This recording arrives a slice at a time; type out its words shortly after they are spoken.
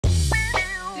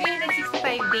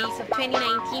5 days of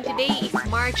 2019. Today is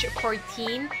March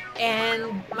 14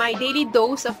 and my daily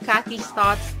dose of Kathy's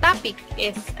Thoughts topic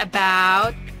is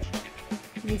about,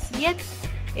 you see it?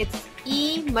 It's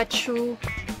immaturity.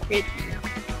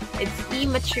 It's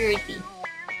immaturity.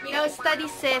 You know, study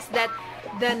says that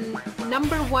the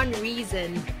number one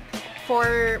reason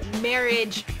for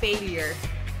marriage failure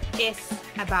is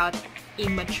about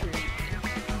immaturity.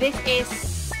 This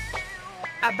is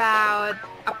about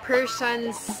a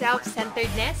person's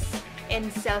self-centeredness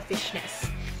and selfishness.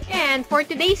 And for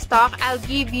today's talk, I'll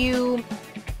give you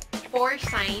 4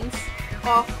 signs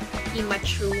of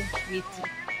immaturity.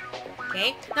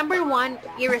 Okay? Number 1,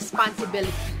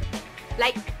 irresponsibility.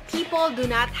 Like, people do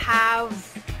not have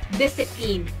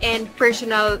discipline and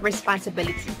personal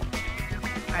responsibility.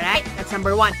 Alright? That's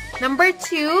number 1. Number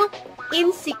 2,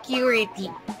 insecurity.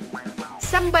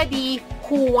 Somebody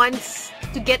who wants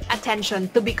to get attention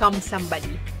to become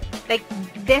somebody. Like,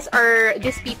 these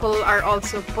people are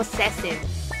also possessive.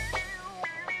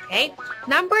 Okay?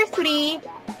 Number 3,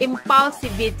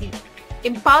 impulsivity.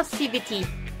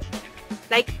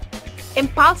 Like,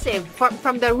 impulsive,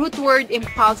 from the root word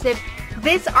impulsive.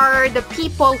 These are the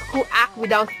people who act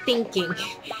without thinking.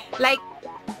 Like,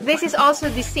 this is also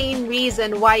the same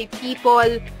reason why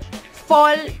people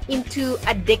fall into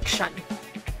addiction.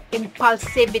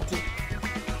 Impulsivity.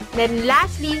 Then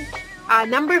lastly,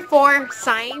 number 4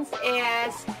 signs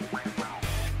is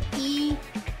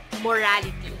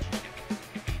immorality.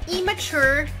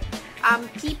 Immature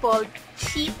people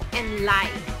cheat and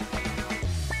lie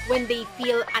when they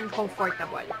feel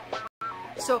uncomfortable.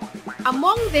 So,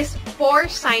 among these 4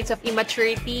 signs of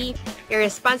immaturity,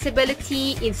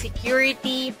 irresponsibility,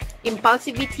 insecurity,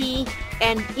 impulsivity,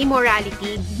 and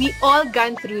immorality, we all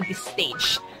gone through this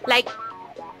stage. Like,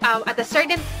 at a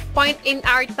certain point in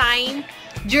our time,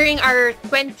 during our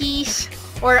 20s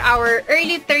or our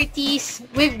early 30s,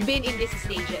 we've been in these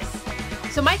stages.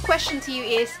 So my question to you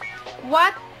is,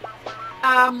 what,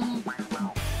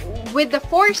 with the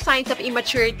 4 signs of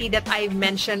immaturity that I've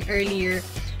mentioned earlier,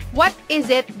 what is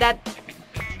it that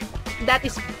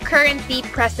is currently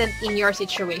present in your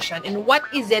situation, and what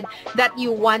is it that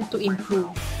you want to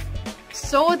improve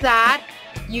so that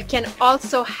you can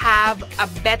also have a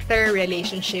better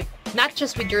relationship, not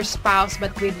just with your spouse,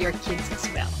 but with your kids as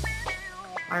well.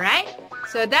 Alright?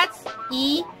 So that's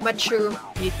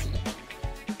immaturity.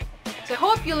 So I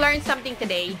hope you learned something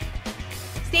today.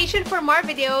 Stay tuned for more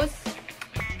videos.